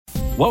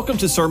Welcome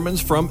to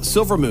Sermons from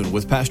Silver Moon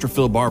with Pastor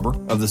Phil Barber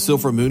of the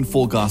Silver Moon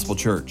Full Gospel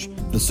Church.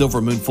 The Silver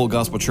Moon Full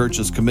Gospel Church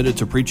is committed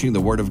to preaching the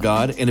Word of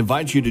God and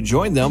invites you to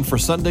join them for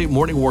Sunday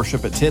morning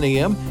worship at 10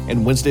 a.m.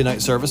 and Wednesday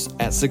night service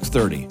at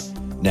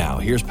 6:30. Now,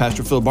 here's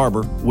Pastor Phil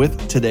Barber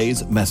with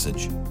today's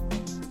message.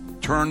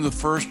 Turn to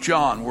 1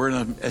 John. We're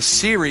in a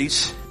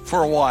series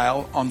for a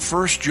while on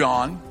 1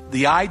 John.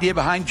 The idea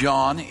behind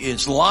John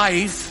is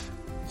life,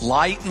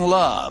 light, and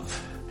love.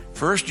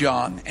 1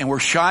 John, and we're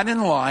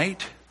shining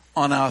light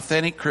on an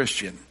authentic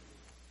Christian.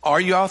 Are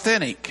you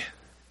authentic?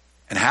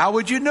 And how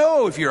would you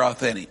know if you're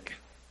authentic?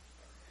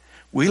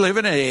 We live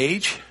in an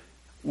age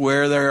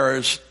where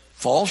there's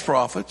false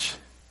prophets,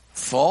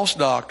 false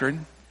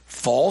doctrine,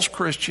 false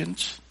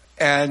Christians,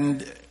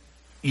 and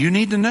you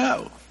need to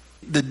know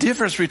the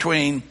difference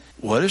between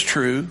what is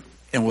true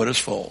and what is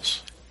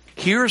false.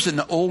 Here's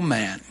an old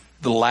man,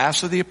 the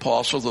last of the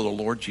apostles of the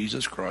Lord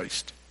Jesus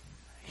Christ.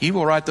 He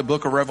will write the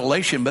book of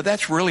Revelation, but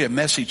that's really a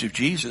message of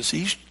Jesus.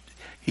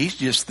 He's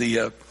just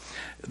the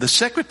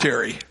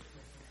secretary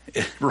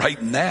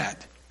writing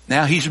that.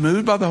 Now he's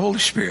moved by the Holy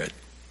Spirit,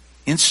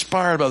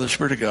 inspired by the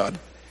Spirit of God.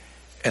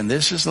 And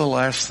this is the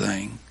last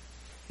thing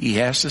he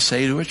has to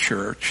say to a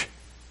church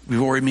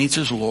before he meets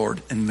his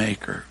Lord and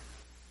Maker.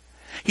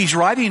 He's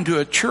writing to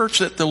a church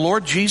that the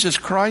Lord Jesus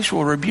Christ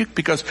will rebuke,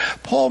 because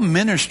Paul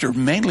ministered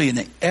mainly in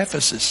the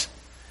Ephesus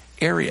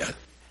area.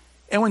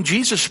 And when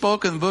Jesus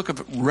spoke in the book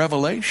of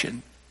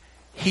Revelation,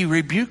 he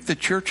rebuked the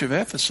church of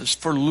Ephesus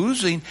for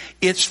losing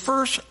its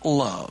first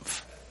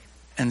love.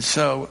 And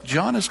so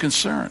John is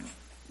concerned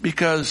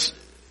because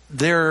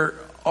there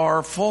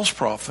are false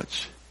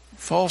prophets,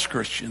 false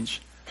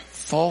Christians,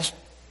 false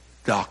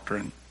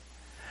doctrine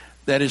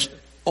that is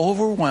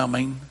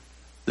overwhelming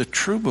the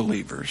true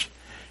believers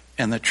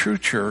and the true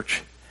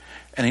church.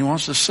 And he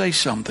wants to say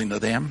something to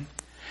them.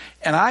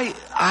 And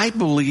I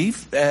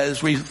believe,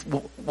 as we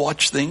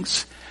watch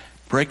things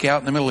break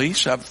out in the Middle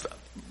East,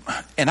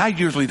 and I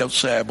usually don't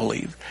say I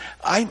believe,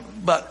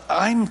 but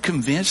I'm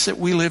convinced that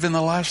we live in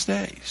the last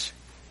days.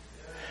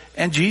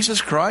 And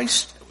Jesus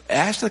Christ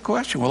asked the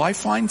question, will I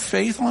find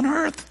faith on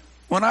earth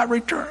when I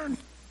return?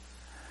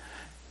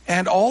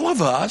 And all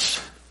of us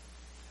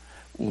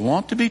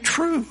want to be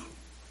true.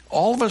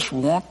 All of us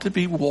want to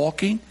be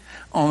walking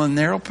on a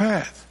narrow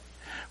path.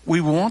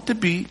 We want to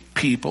be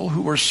people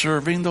who are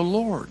serving the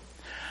Lord.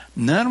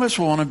 None of us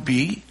want to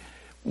be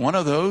one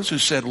of those who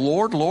said,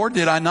 Lord, Lord,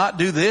 did I not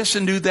do this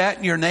and do that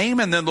in your name?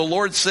 And then the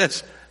Lord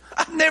says,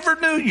 I never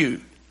knew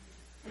you.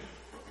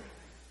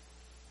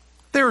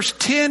 There's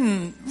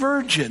 10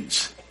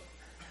 virgins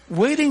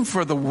waiting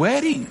for the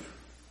wedding.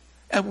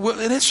 And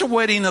it's the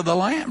wedding of the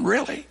Lamb,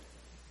 really.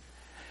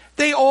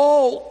 They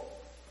all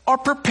are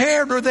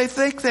prepared, or they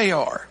think they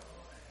are.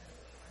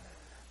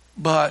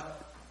 But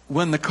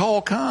when the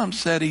call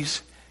comes that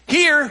he's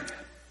here,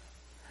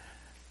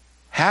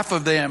 half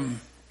of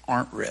them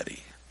aren't ready.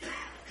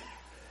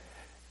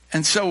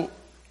 And so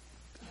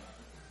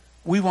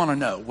we want to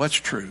know what's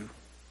true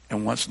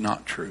and what's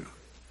not true.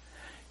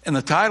 And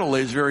the title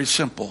is very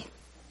simple.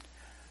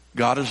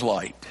 God is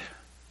light.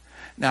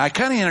 Now, I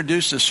kind of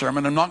introduced this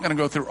sermon. I'm not going to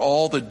go through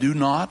all the do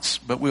nots,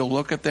 but we'll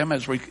look at them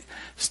as we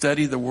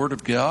study the Word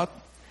of God.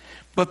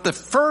 But the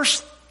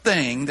first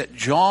thing that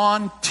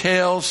John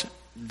tells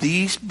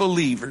these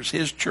believers,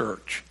 his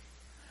church,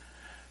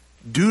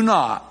 do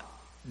not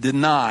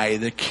deny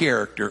the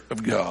character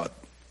of God.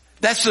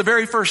 That's the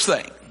very first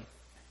thing.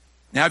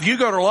 Now, if you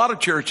go to a lot of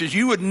churches,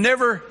 you would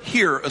never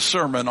hear a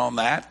sermon on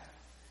that,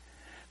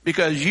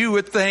 because you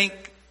would think,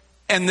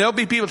 and there'll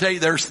be people tell you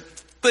there's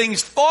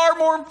things far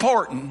more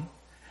important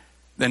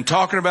than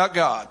talking about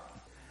God.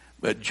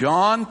 But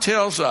John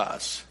tells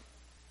us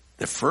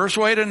the first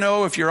way to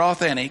know if you're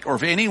authentic, or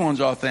if anyone's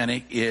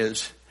authentic,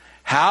 is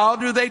how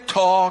do they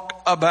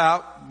talk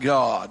about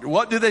God?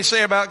 What do they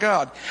say about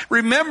God?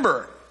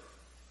 Remember,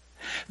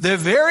 the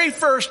very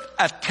first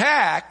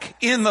attack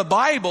in the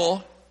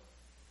Bible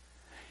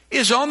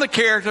is on the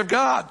character of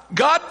God.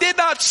 God did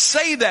not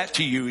say that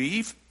to you,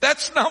 Eve.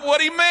 That's not what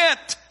he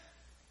meant.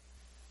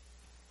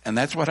 And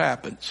that's what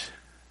happens.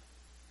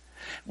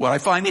 What I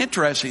find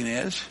interesting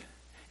is,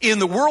 in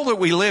the world that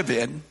we live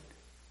in,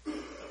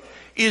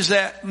 is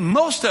that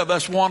most of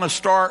us want to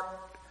start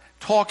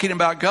talking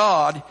about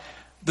God,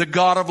 the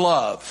God of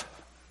love.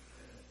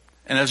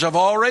 And as I've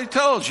already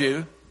told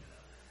you,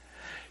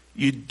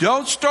 you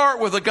don't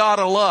start with the God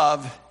of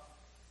love,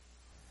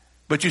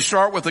 but you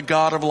start with the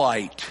God of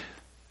light.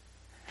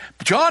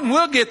 John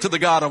will get to the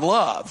God of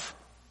love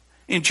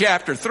in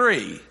chapter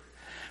 3.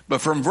 But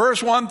from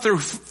verse 1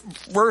 through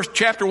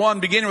chapter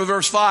 1, beginning with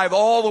verse 5,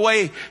 all the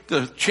way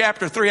to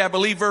chapter 3, I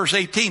believe verse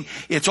 18,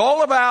 it's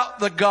all about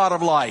the God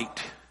of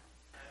light.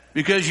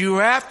 Because you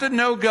have to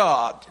know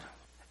God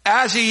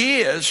as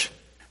he is,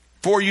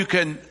 for you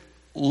can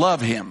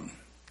love him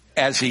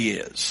as he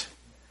is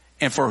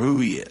and for who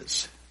he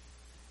is.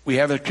 We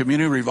have a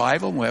community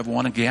revival. We have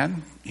one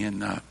again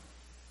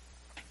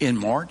in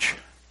March.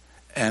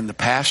 And the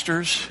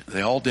pastors,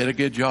 they all did a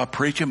good job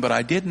preaching, but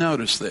I did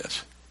notice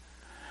this.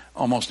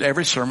 Almost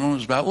every sermon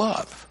was about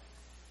love.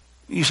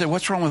 You say,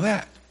 what's wrong with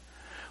that?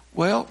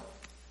 Well,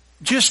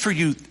 just for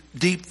you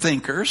deep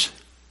thinkers,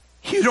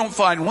 you don't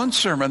find one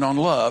sermon on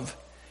love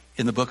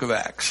in the book of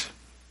Acts.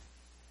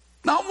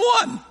 Not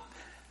one.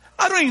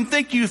 I don't even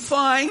think you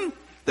find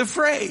the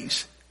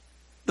phrase,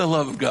 the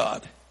love of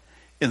God,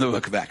 in the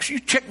book of Acts. You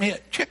check me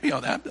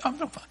on that.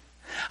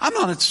 I'm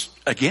not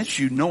against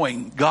you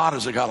knowing God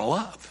as a God of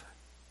love.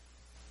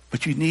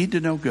 But you need to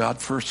know God,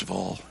 first of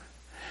all,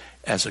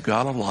 as a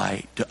God of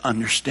light to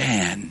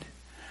understand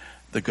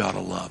the God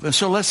of love. And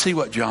so let's see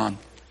what John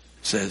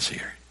says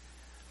here.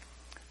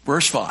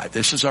 Verse 5,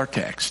 this is our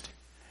text.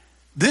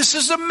 This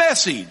is a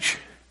message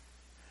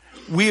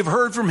we have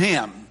heard from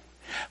him.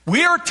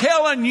 We are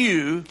telling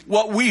you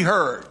what we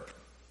heard.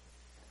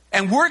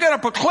 And we're going to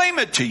proclaim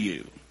it to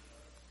you.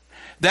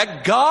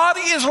 That God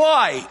is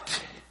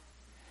light.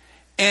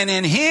 And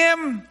in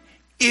him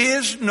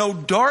is no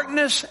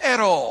darkness at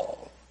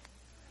all.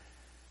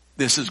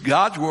 This is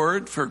God's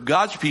word for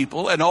God's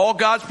people. And all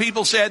God's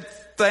people said,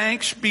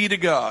 thanks be to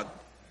God.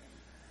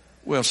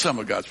 Well, some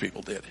of God's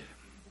people did.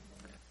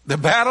 The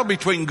battle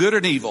between good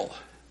and evil,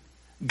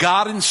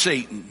 God and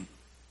Satan,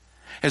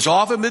 has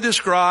often been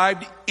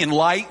described in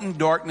light and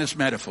darkness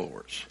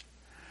metaphors.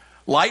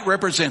 Light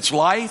represents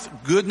life,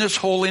 goodness,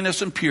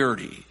 holiness, and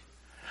purity,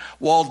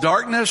 while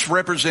darkness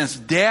represents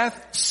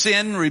death,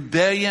 sin,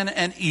 rebellion,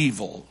 and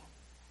evil.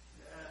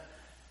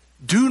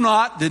 Do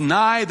not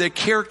deny the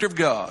character of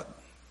God.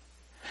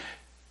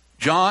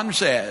 John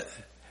said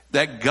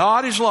that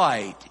God is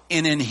light,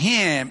 and in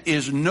him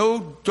is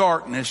no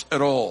darkness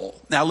at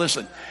all. Now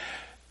listen,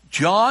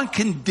 John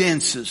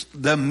condenses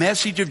the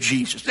message of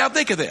Jesus. Now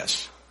think of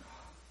this.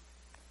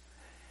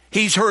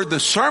 He's heard the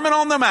Sermon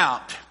on the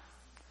Mount,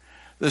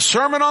 the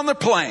Sermon on the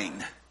Plain.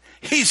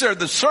 He's heard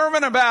the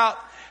sermon about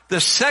the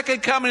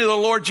second coming of the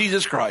Lord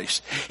Jesus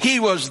Christ. He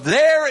was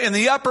there in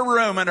the upper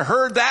room and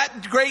heard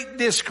that great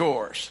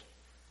discourse.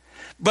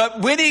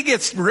 But when he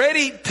gets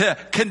ready to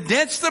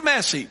condense the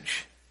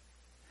message,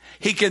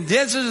 he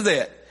condenses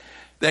it,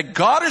 that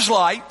God is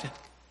light,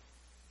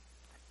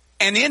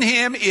 and in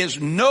him is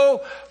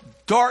no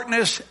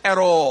darkness at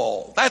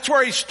all. That's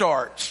where he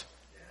starts.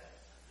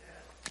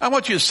 I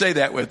want you to say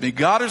that with me.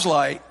 God is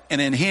light, and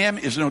in him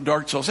is no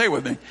darkness. So say it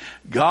with me.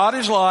 God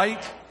is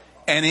light,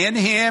 and in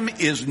him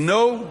is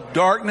no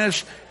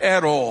darkness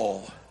at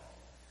all.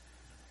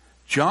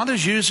 John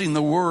is using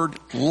the word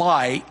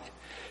light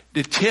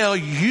to tell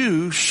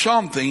you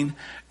something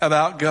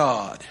about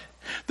God.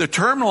 The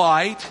term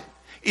light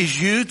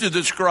is used to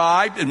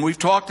describe, and we've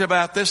talked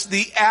about this,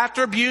 the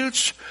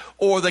attributes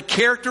or the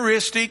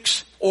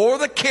characteristics or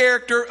the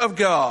character of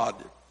God.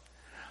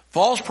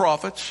 False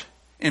prophets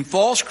and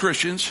false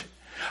Christians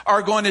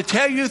are going to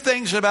tell you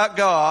things about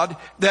God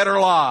that are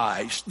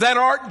lies, that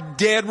are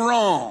dead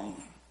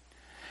wrong.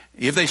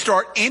 If they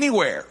start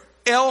anywhere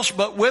else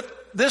but with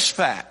this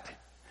fact,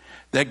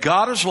 that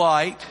God is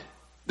light,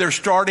 they're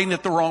starting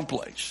at the wrong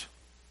place.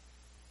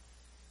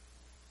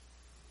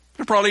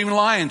 They're probably even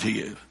lying to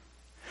you.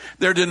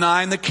 They're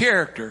denying the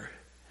character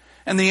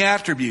and the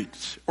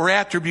attributes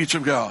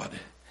of God.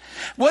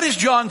 What is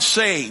John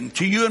saying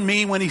to you and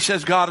me when he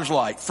says God is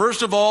light?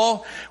 First of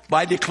all,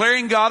 by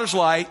declaring God is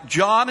light,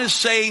 John is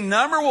saying,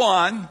 number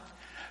one,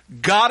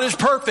 God is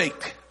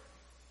perfect.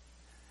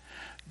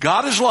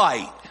 God is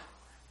light.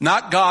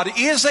 Not God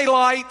is a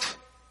light.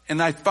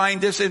 And I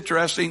find this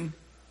interesting,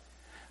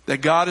 that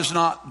God is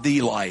not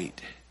the light.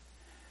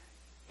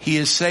 He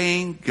is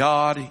saying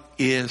God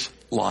is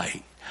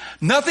light.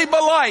 Nothing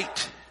but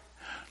light.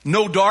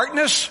 No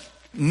darkness,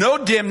 no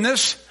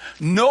dimness,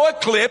 no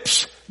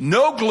eclipse,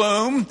 no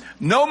gloom,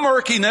 no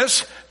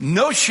murkiness,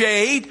 no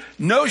shade,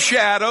 no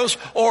shadows,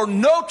 or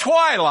no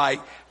twilight.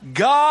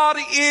 God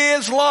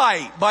is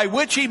light, by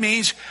which he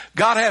means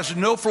God has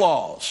no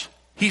flaws.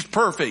 He's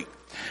perfect.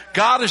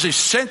 God is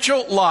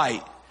essential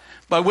light,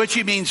 by which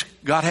he means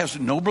God has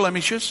no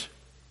blemishes,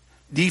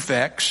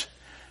 defects,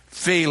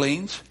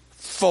 failings,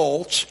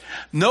 faults,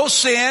 no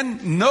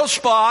sin, no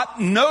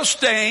spot, no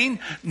stain,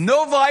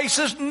 no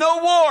vices,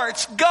 no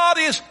warts. God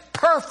is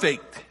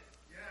perfect.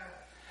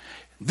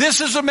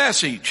 This is a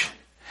message.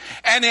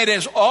 And it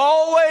has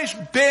always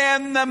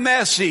been the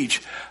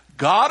message.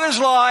 God is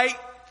light,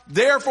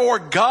 therefore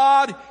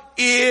God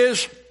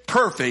is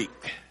perfect.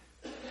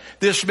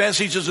 This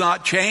message has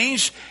not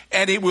changed,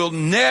 and it will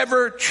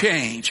never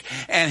change.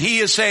 And he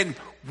is saying,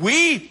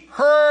 we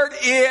heard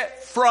it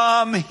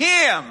from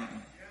him.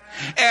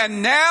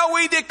 And now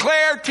we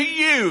declare to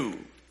you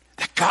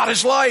that God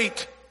is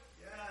light.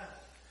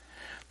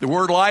 The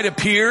word light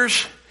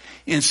appears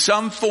in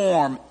some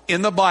form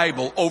in the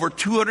Bible over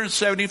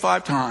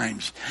 275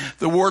 times.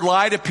 The word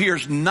light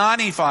appears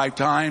 95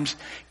 times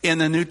in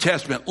the New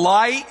Testament.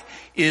 Light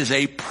is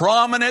a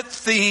prominent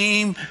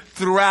theme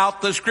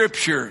throughout the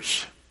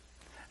scriptures.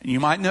 And you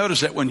might notice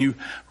that when you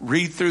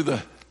read through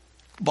the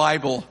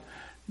Bible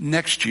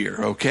next year,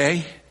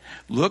 okay?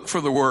 Look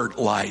for the word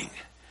light.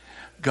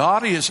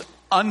 God is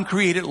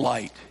uncreated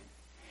light,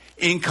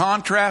 in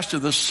contrast to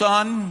the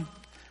sun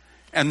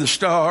and the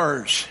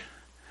stars,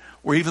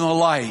 or even the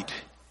light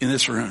in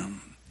this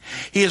room.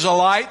 He is a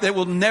light that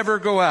will never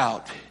go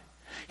out.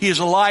 He is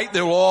a light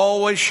that will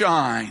always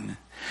shine.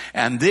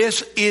 And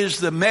this is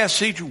the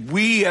message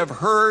we have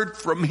heard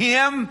from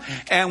him,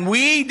 and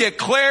we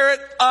declare it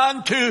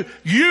unto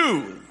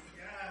you.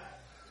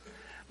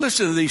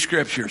 Listen to these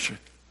scriptures.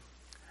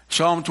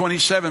 Psalm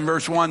 27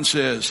 verse 1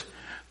 says,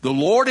 the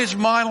Lord is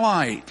my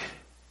light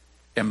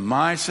and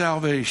my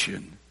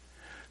salvation.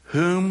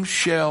 Whom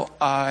shall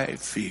I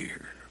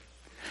fear?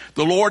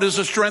 The Lord is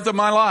the strength of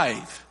my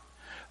life.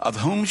 Of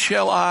whom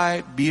shall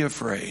I be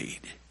afraid?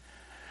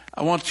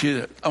 I want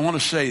to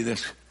say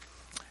this.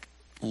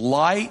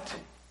 Light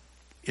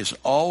is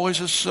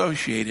always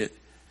associated.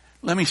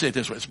 Let me say it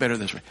this way. It's better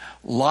this way.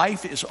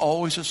 Life is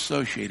always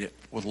associated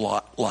with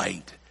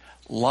light.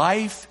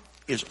 Life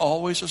is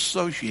always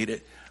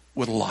associated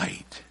with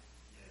light.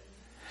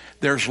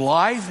 There's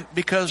life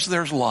because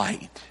there's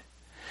light.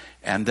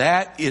 And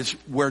that is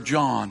where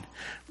John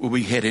will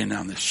be heading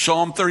on this.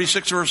 Psalm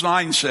 36 verse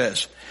 9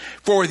 says,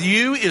 for with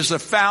you is the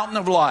fountain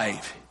of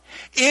life.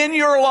 In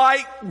your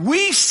light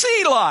we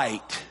see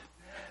light.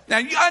 Now,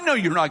 I know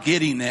you're not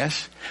getting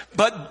this,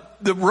 but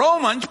the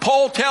Romans,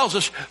 Paul tells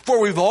us, for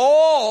we've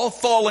all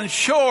fallen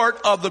short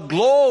of the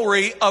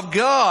glory of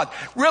God.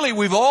 Really,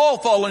 we've all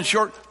fallen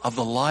short of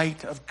the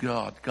light of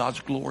God, God's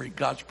glory,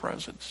 God's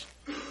presence.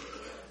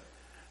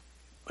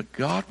 But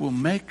God will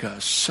make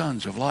us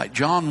sons of light.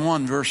 John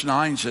 1 verse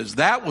 9 says,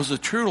 that was the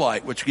true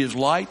light which gives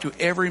light to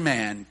every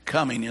man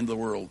coming into the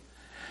world.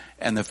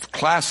 And the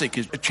classic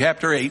is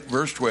chapter 8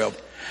 verse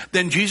 12.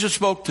 Then Jesus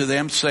spoke to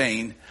them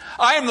saying,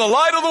 I am the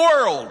light of the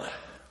world.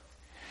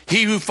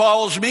 He who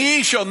follows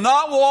me shall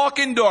not walk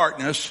in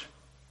darkness,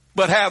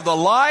 but have the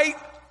light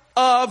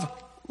of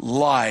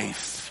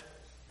life.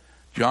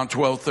 John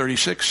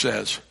 12:36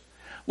 says,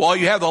 while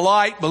you have the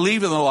light,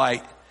 believe in the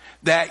light,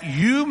 that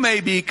you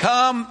may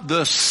become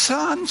the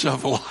sons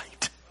of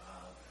light.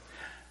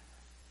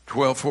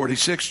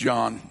 12:46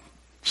 John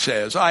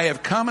says, I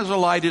have come as a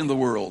light in the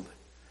world,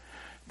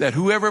 that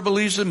whoever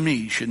believes in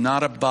me should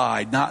not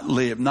abide, not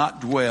live,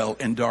 not dwell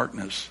in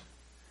darkness.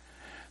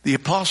 The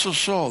apostles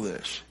saw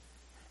this,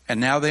 and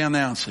now they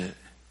announce it.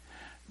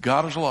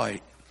 God is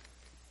light,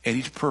 and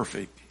he's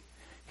perfect.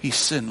 He's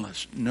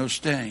sinless, no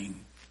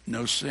stain,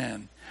 no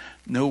sin,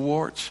 no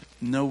warts,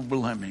 no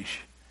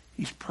blemish.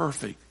 He's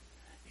perfect.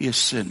 He is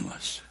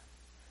sinless.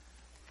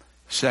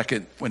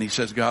 Second, when he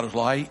says God is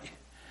light,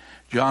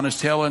 John is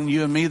telling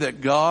you and me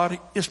that God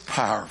is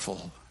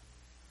powerful.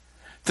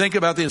 Think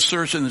about the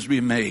assertion that's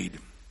being made.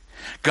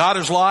 God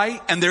is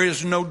light, and there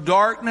is no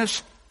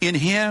darkness in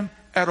him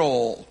at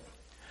all.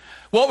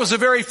 What was the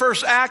very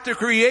first act of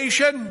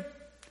creation?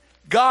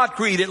 God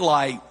created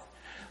light.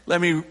 Let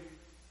me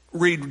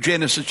read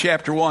Genesis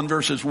chapter 1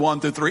 verses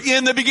 1 through 3.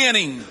 In the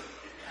beginning,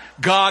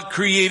 God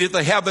created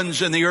the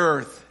heavens and the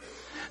earth.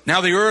 Now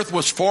the earth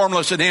was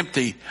formless and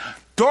empty.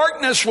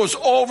 Darkness was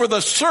over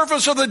the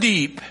surface of the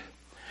deep,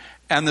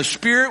 and the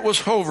Spirit was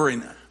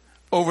hovering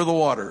over the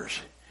waters.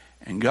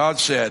 And God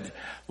said,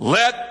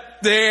 let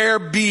there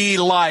be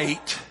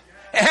light.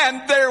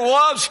 And there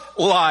was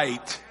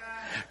light.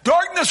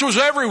 Darkness was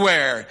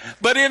everywhere,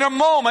 but in a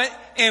moment,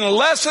 in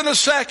less than a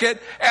second,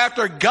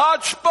 after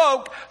God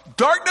spoke,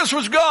 darkness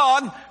was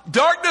gone,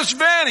 darkness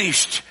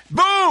vanished.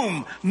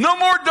 Boom! No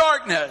more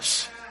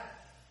darkness.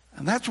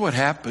 And that's what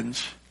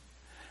happens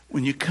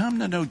when you come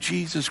to know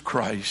Jesus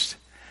Christ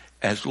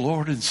as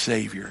Lord and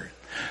Savior.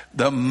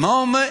 The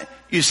moment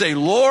you say,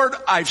 Lord,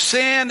 I've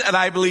sinned and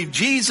I believe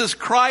Jesus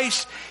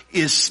Christ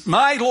is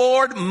my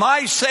Lord,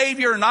 my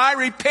Savior, and I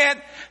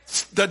repent,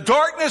 the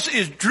darkness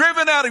is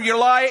driven out of your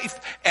life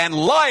and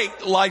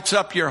light lights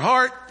up your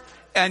heart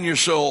and your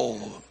soul.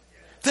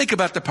 Think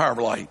about the power of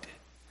light.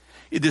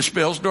 It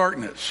dispels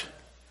darkness,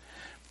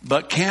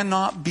 but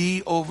cannot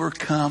be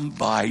overcome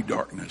by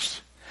darkness.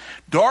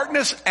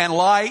 Darkness and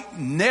light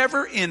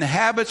never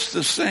inhabits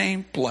the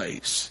same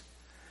place.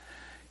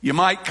 You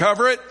might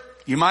cover it,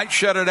 you might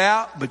shut it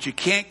out, but you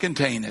can't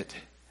contain it.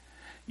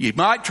 You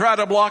might try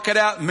to block it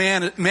out.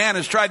 Man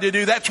has tried to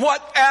do. That's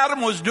what Adam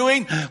was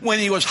doing when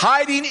he was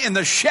hiding in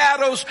the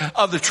shadows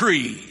of the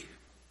tree.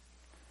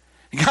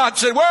 God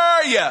said, where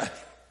are you?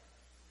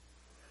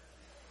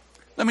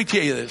 Let me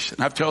tell you this,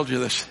 and I've told you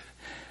this.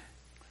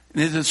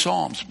 And it's in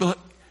Psalms. But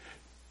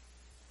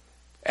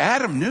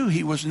Adam knew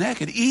he was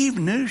naked. Eve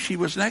knew she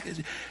was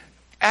naked.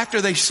 After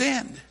they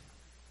sinned,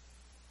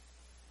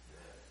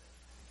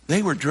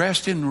 they were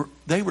dressed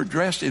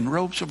in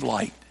robes of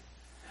light,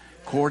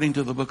 according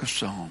to the book of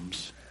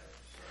Psalms.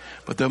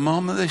 But the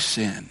moment they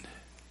sinned,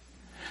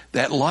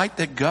 that light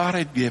that God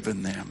had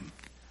given them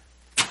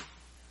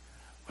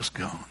was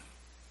gone.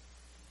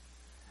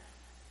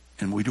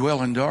 And we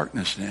dwell in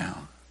darkness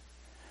now.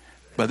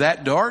 But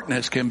that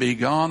darkness can be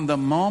gone the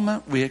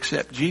moment we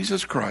accept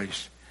Jesus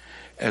Christ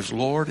as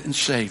Lord and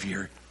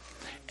Savior.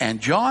 And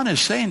John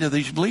is saying to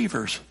these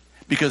believers,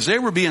 because they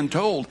were being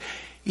told,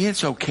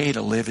 it's okay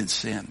to live in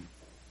sin.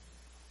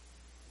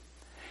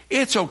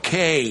 It's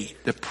okay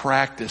to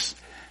practice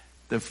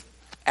the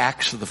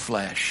acts of the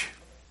flesh.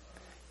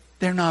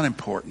 They're not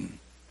important.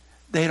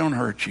 They don't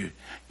hurt you.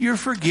 You're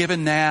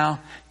forgiven now.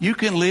 You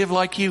can live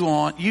like you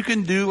want. You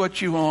can do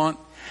what you want.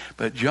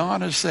 But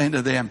John is saying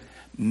to them,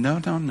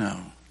 no, no, no.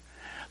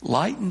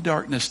 Light and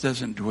darkness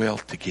doesn't dwell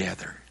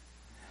together.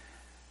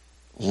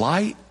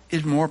 Light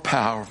is more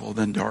powerful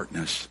than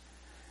darkness.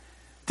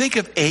 Think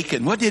of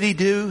Achan. What did he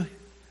do?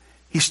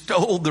 He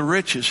stole the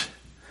riches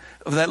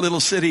of that little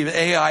city of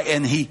Ai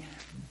and he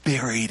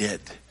buried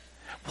it.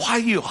 Why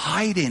do you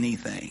hide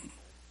anything?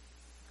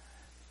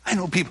 I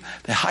know people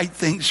that hide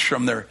things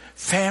from their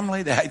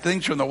family, they hide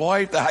things from their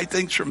wife, they hide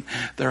things from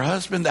their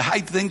husband, they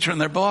hide things from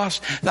their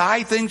boss, they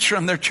hide things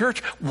from their church.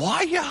 Why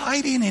are you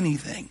hiding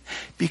anything?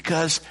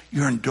 Because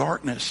you're in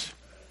darkness.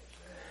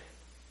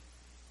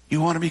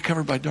 You want to be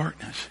covered by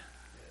darkness.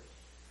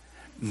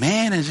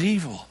 Man is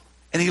evil,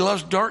 and he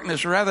loves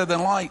darkness rather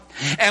than light.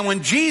 And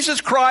when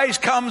Jesus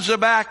Christ comes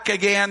back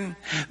again,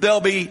 there'll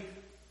be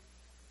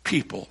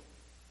people.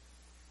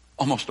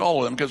 Almost all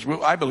of them, because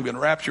I believe in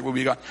rapture will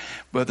be gone.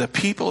 But the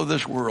people of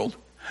this world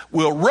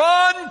will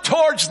run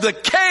towards the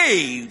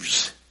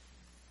caves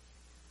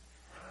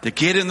to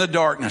get in the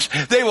darkness.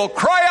 They will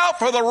cry out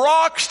for the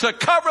rocks to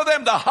cover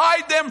them, to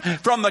hide them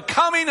from the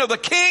coming of the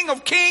King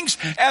of Kings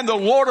and the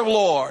Lord of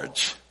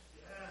Lords.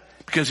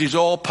 Because he's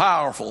all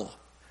powerful.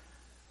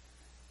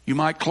 You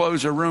might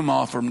close a room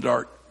off from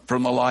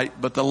the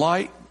light, but the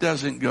light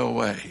doesn't go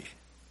away.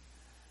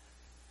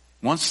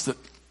 Once the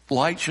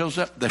light shows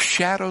up, the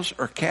shadows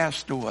are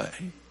cast away.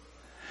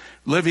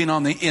 Living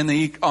on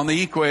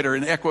the equator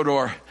in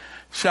Ecuador,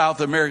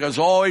 South America, is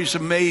always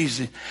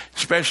amazing,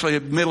 especially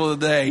in the middle of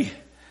the day.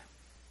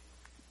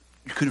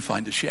 You couldn't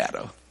find a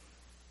shadow.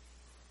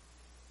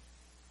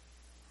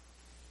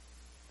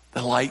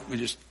 The light was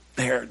just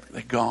there,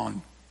 they're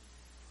gone,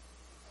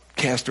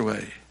 cast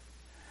away.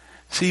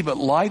 See, but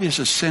light is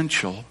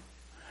essential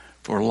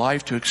for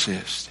life to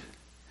exist.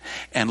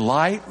 And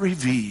light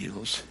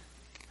reveals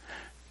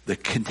the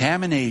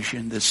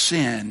contamination, the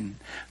sin,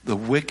 the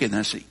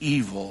wickedness, the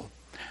evil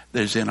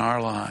that is in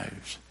our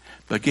lives.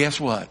 But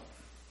guess what?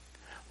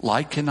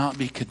 Light cannot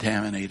be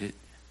contaminated.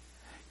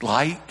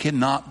 Light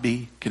cannot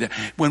be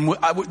contaminated. When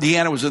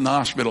Deanna was in the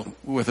hospital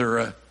with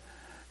her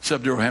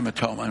subdural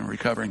hematoma and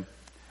recovering,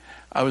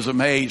 I was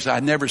amazed.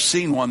 I'd never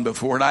seen one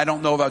before, and I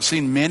don't know if I've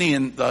seen many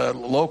in the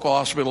local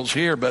hospitals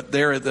here, but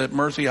there at the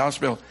Mercy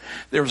Hospital,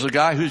 there was a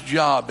guy whose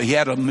job, he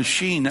had a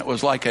machine that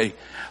was like a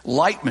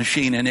light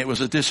machine, and it was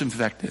a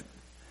disinfectant.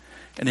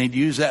 And he'd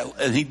use that,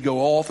 and he'd go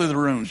all through the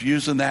rooms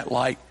using that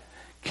light,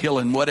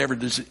 killing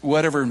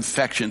whatever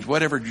infections,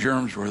 whatever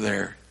germs were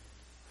there.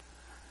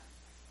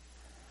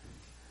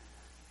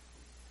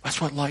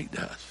 That's what light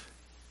does.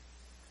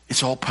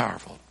 It's all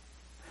powerful.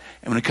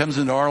 And when it comes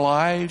into our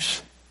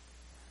lives,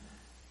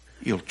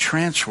 it'll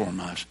transform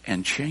us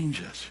and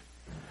change us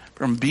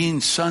from being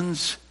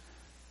sons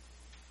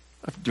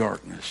of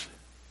darkness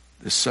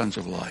to sons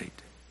of light.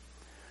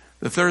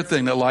 The third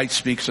thing that light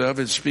speaks of,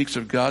 it speaks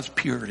of God's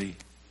purity,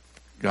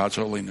 God's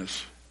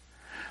holiness.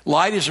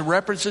 Light is a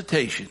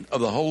representation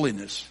of the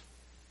holiness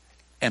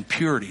and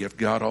purity of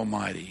God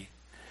Almighty.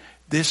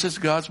 This is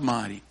God's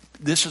mighty.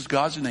 This is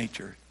God's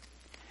nature.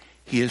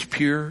 He is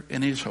pure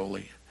and He is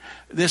holy.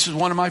 This is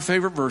one of my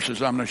favorite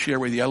verses I'm going to share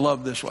with you. I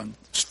love this one.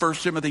 It's 1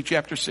 Timothy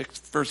chapter 6,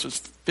 verses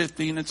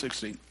 15 and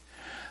 16.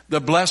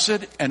 The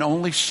blessed and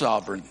only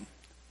sovereign,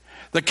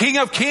 the King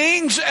of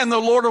kings and the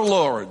Lord of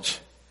lords,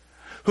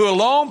 who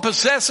alone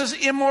possesses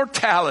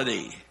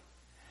immortality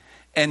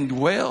and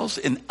dwells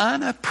in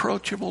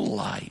unapproachable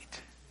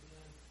light.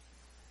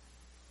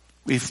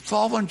 We've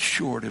fallen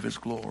short of His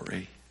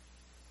glory.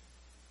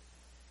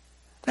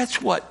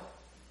 That's what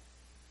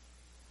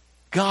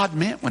God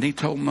meant when He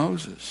told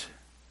Moses,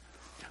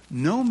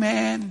 no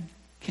man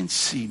can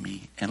see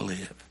me and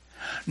live.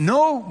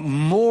 No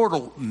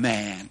mortal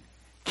man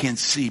can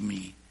see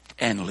me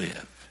and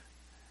live.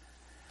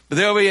 But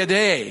there'll be a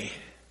day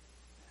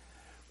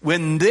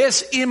when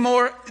this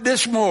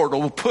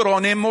mortal will put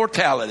on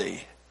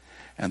immortality.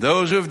 And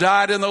those who have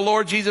died in the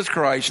Lord Jesus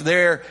Christ,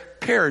 they're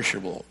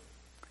perishable,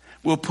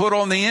 will put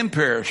on the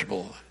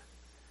imperishable.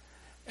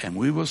 And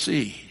we will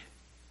see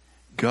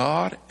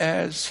God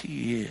as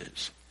He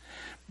is.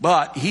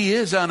 But He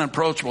is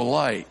unapproachable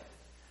light.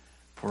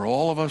 For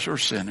all of us are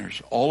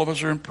sinners. All of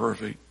us are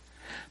imperfect.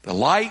 The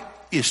light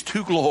is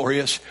too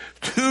glorious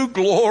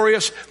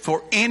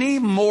for any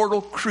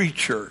mortal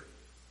creature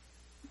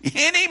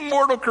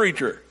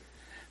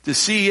to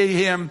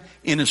see Him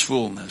in His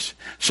fullness.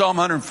 Psalm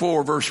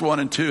 104, verse 1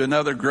 and 2,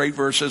 another great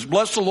verse says,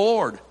 bless the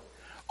Lord,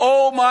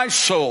 O my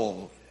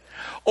soul.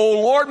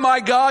 O Lord my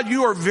God,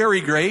 you are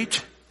very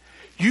great.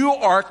 You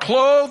are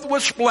clothed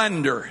with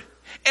splendor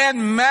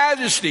and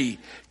majesty,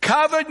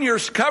 covering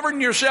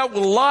yourself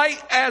with light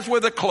as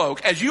with a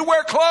cloak. As you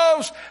wear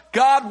clothes,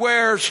 God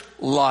wears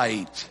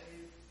light.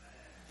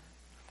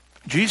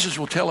 John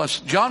will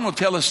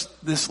tell us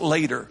this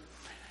later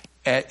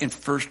in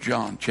 1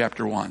 John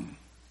chapter 1.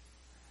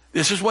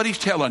 This is what he's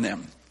telling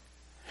them.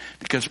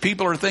 Because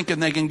people are thinking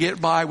they can get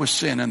by with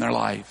sin in their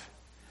life.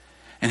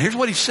 And here's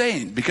what he's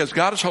saying. Because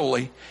God is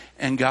holy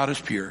and God is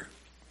pure.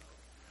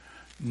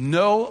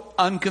 No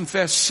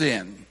unconfessed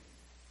sin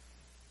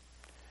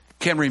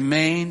can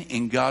remain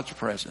in God's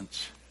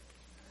presence.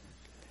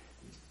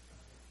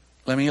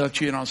 Let me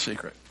let you in on a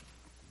secret.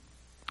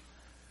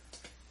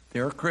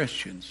 There are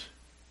Christians,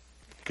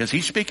 because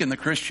he's speaking to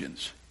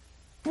Christians.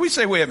 We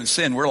say we haven't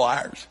sinned, we're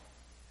liars.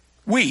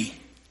 We.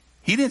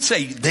 He didn't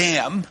say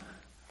them,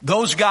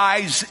 those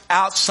guys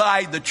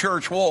outside the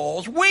church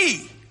walls.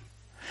 We.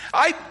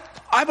 I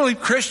believe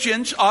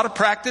Christians ought to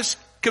practice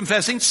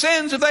confessing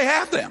sins if they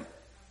have them.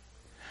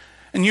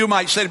 And you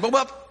might say,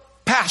 well,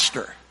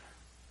 Pastor,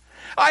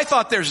 I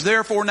thought there's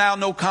therefore now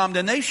no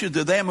condemnation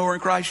to them who are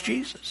in Christ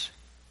Jesus.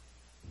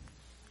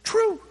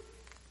 True.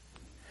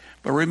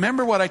 But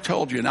remember what I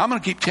told you, and I'm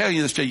going to keep telling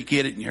you this till you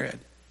get it in your head.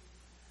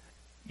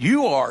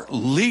 You are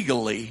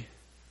legally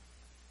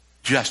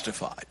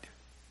justified.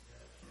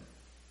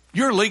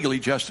 You're legally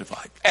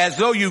justified. As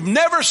though you've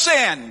never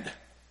sinned.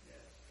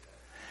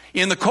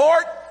 In the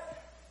court,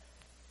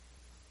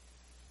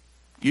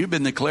 you've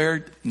been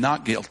declared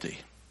not guilty.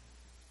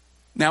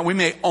 Now, we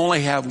may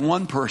only have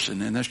one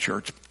person in this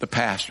church, the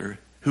pastor,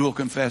 who will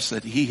confess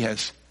that he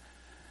has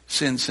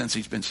sinned since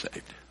he's been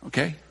saved.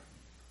 Okay?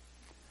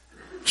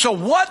 So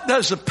what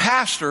does the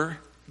pastor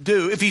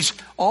do if he's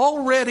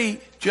already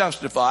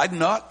justified,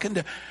 not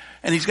condemned,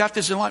 and he's got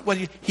this in life? Well,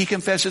 he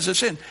confesses a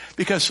sin.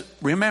 Because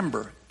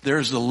remember,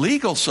 there's the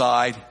legal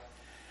side,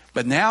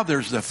 but now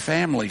there's the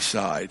family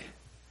side.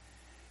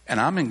 And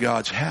I'm in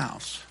God's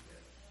house.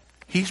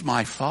 He's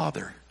my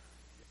Father.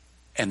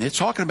 And it's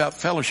talking about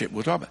fellowship.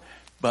 We'll talk about,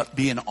 but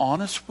being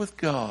honest with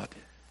God.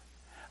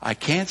 I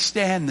can't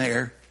stand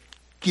there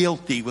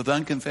guilty with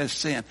unconfessed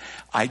sin.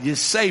 I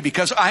just say,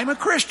 because I'm a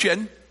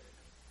Christian,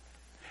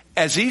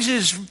 as easy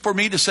as for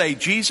me to say,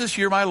 Jesus,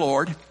 you're my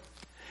Lord,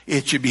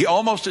 it should be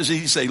almost as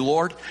easy to say,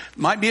 Lord.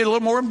 Might be a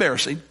little more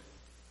embarrassing,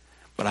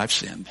 but I've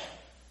sinned.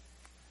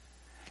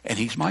 And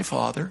he's my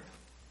Father,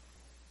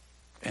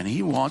 and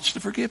he wants to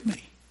forgive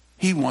me.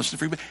 He wants to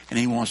forgive, and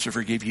he wants to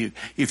forgive you.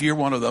 If you're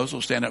one of those,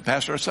 will stand up,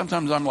 Pastor.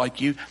 Sometimes I'm like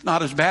you,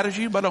 not as bad as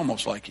you, but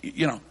almost like you,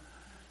 you know.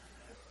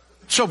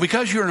 So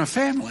because you're in a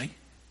family,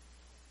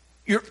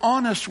 you're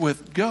honest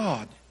with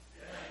God.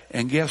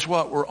 And guess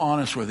what? We're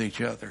honest with each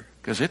other.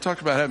 Because it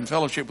talks about having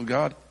fellowship with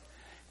God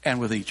and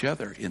with each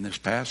other in this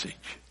passage.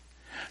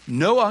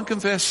 No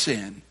unconfessed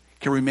sin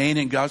can remain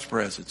in God's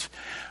presence.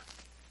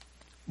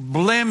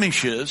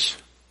 Blemishes,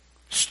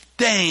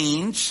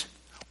 stains,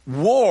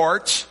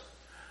 warts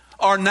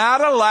are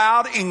not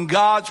allowed in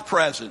God's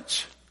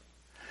presence.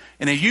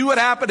 And if you would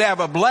happen to have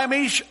a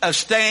blemish, a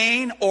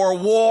stain, or a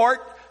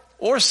wart,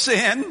 or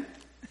sin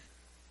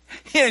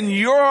in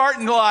your heart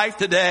and life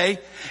today,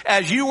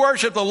 as you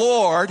worship the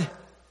Lord,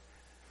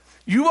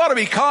 you ought to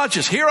be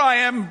conscious. Here I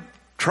am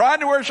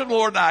trying to worship the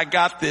Lord, and I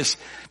got this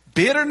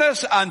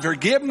bitterness,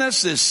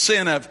 unforgiveness, this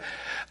sin of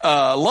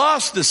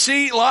lust,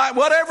 deceit, lie,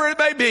 whatever it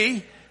may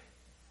be.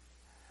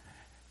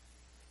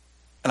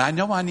 And I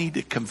know I need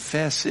to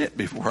confess it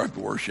before I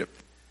worship.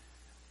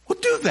 Well,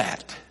 do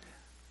that.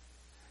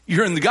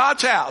 You're in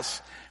God's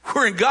house.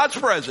 We're in God's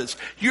presence.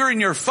 You're in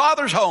your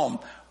Father's home.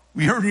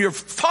 You're in your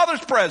Father's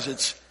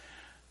presence.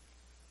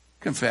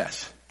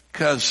 Confess.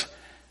 Because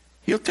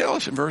he'll tell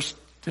us in verse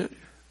 2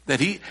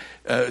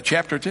 that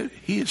chapter 2,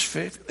 he's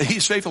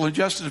faithful and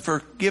just to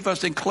forgive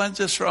us and cleanse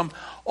us from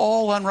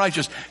all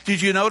unrighteousness.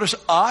 Did you notice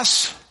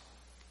us?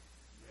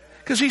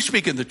 Because he's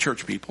speaking to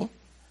church people.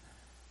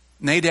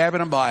 Nadab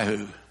and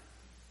Abihu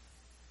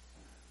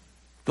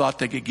thought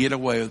they could get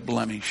away with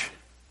blemish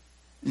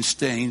and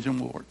stains and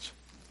warts.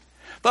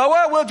 But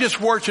well, we'll just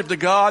worship the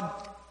God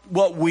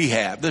what we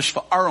have,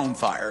 our own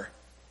fire.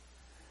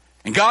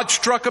 And God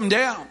struck them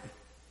down.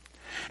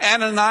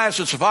 Ananias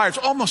and Sapphira,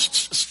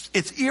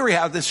 it's eerie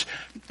how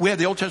we have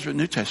the Old Testament and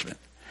New Testament.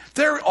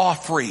 They're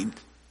offering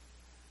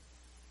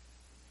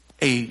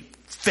a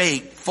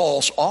fake,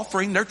 false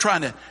offering. They're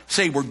trying to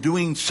say we're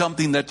doing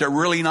something that they're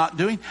really not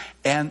doing.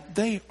 And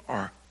they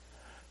are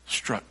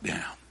struck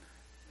down.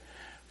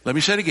 Let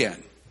me say it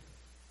again.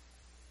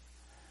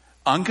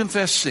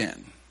 Unconfessed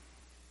sin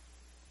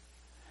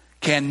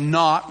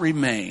cannot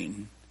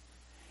remain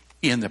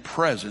in the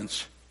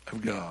presence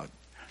of God.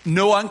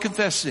 No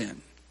unconfessed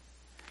sin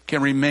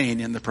can remain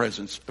in the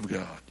presence of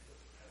God.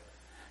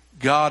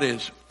 God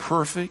is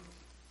perfect.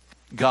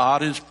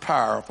 God is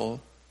powerful.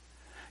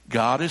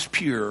 God is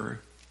pure.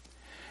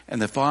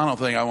 And the final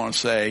thing I want to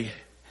say,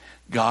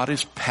 God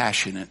is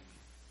passionate.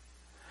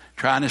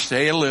 Trying to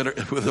stay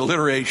with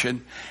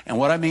alliteration. And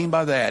what I mean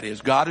by that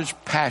is God is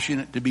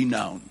passionate to be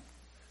known.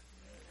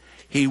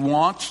 He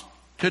wants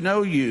to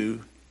know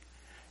you,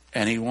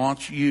 and he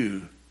wants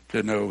you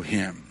to know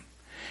him.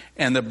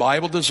 And the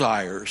Bible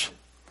desires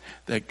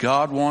that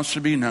God wants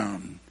to be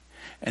known,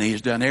 and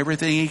he's done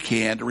everything he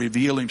can to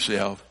reveal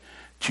himself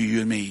to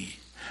you and me.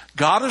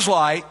 God is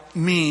light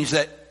means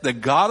that the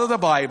God of the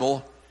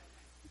Bible,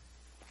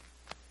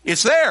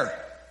 it's there.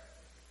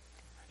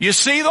 You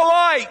see the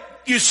light.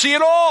 You see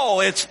it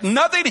all. It's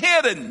nothing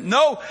hidden.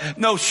 No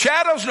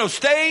shadows, no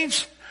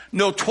stains,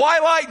 no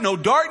twilight, no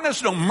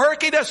darkness, no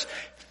murkiness.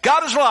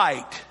 God is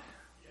light.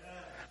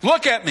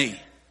 Look at me.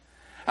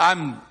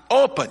 I'm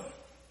open.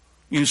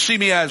 You can see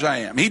me as I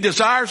am. He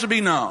desires to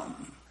be known.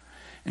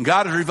 And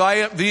God has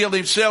revealed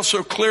himself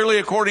so clearly,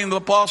 according to the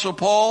Apostle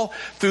Paul,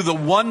 through the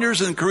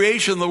wonders and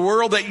creation of the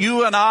world, that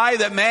you and I,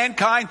 that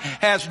mankind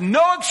has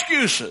no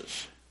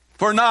excuses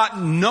for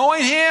not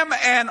knowing him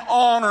and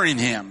honoring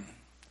him.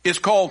 It's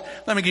called,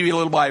 let me give you a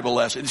little Bible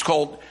lesson. It's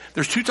called,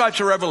 there's two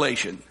types of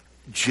revelation.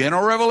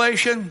 General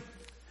revelation,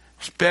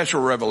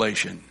 special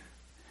revelation.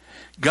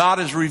 God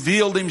has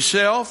revealed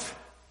himself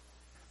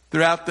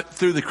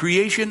through the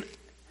creation,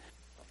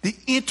 the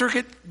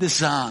intricate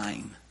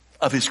design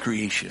of his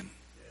creation.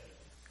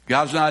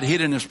 God's not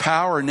hidden his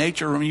power or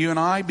nature from you and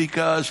I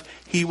because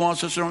he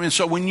wants us to know. And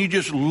so when you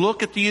just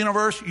look at the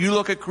universe, you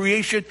look at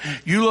creation,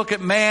 you look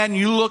at man,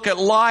 you look at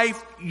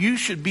life, you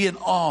should be in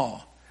awe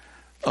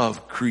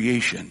of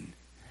creation.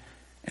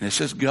 And it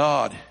says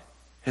God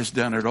has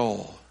done it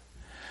all.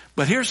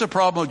 But here's the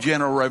problem with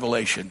general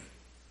revelation.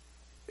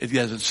 It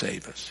doesn't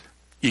save us.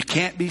 You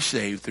can't be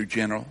saved through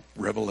general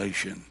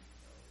revelation.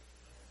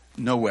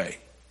 No way.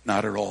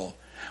 Not at all.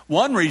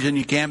 One reason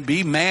you can't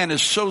be, man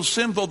is so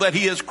sinful that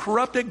he has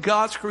corrupted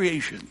God's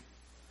creation.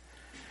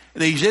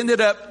 And he's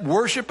ended up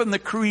worshiping the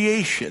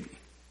creation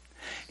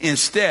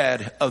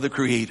instead of the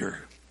Creator.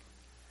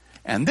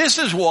 And this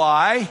is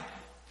why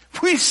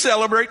we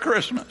celebrate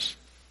Christmas.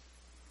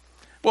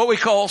 What we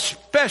call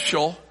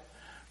special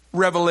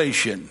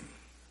revelation.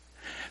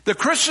 The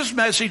Christmas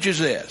message is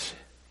this.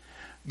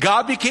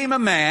 God became a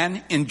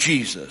man in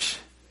Jesus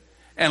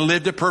and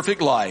lived a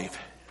perfect life.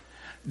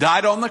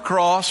 Died on the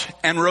cross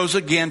and rose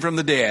again from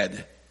the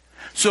dead,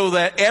 so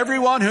that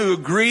everyone who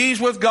agrees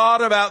with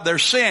God about their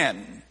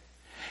sin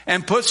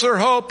and puts their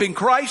hope in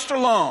Christ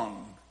alone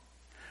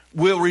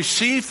will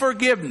receive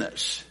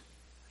forgiveness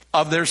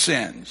of their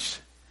sins.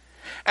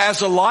 As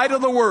the light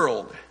of the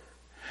world,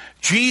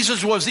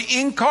 Jesus was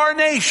the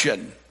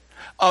incarnation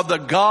of the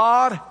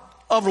God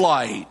of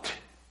light,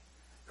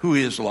 who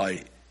is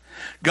light.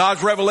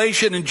 God's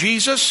revelation in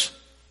Jesus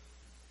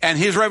and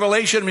his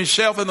revelation of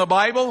himself in the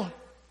Bible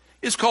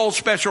is called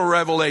special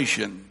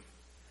revelation.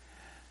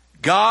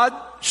 God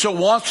so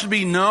wants to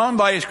be known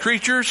by his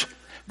creatures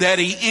that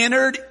he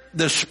entered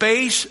the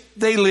space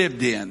they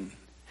lived in.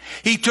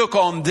 He took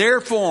on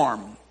their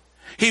form.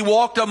 He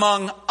walked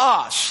among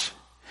us,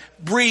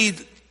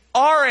 breathed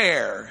our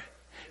air,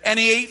 and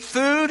he ate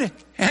food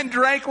and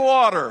drank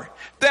water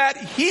that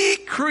he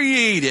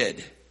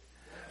created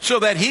so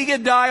that he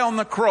could die on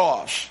the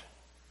cross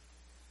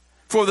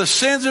for the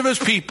sins of his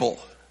people.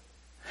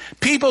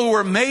 People who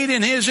were made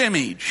in his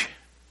image,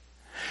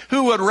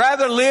 who would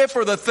rather live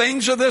for the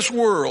things of this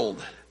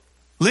world,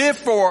 live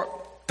for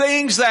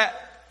things that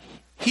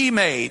he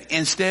made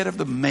instead of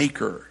the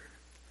maker.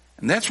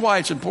 And that's why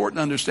it's important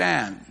to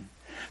understand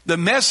the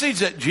message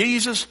that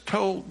Jesus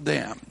told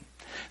them,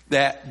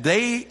 that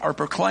they are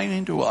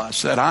proclaiming to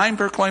us, that I'm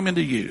proclaiming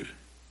to you,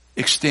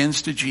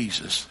 extends to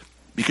Jesus.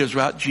 Because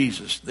without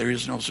Jesus, there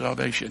is no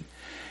salvation.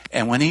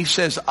 And when he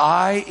says,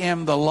 I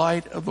am the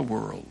light of the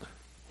world,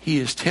 he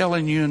is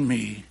telling you and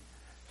me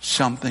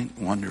something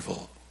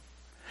wonderful.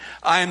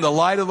 I am the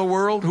light of the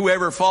world.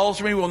 Whoever follows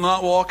me will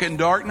not walk in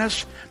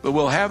darkness, but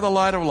will have the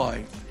light of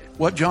life.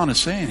 What John is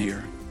saying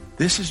here,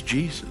 this is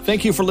Jesus.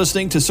 Thank you for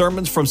listening to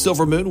Sermons from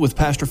Silver Moon with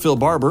Pastor Phil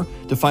Barber.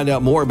 To find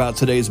out more about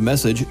today's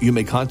message, you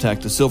may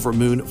contact the Silver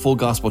Moon Full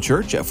Gospel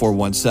Church at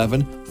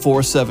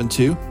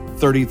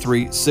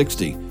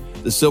 417-472-3360.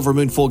 The Silver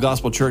Moon Full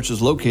Gospel Church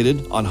is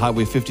located on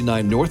Highway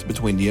 59 North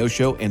between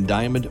Neosho and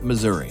Diamond,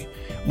 Missouri.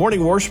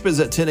 Morning worship is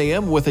at 10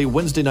 a.m. with a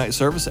Wednesday night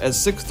service at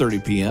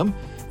 6:30 p.m.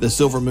 The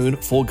Silver Moon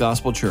Full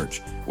Gospel Church,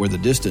 where the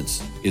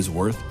distance is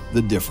worth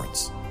the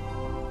difference.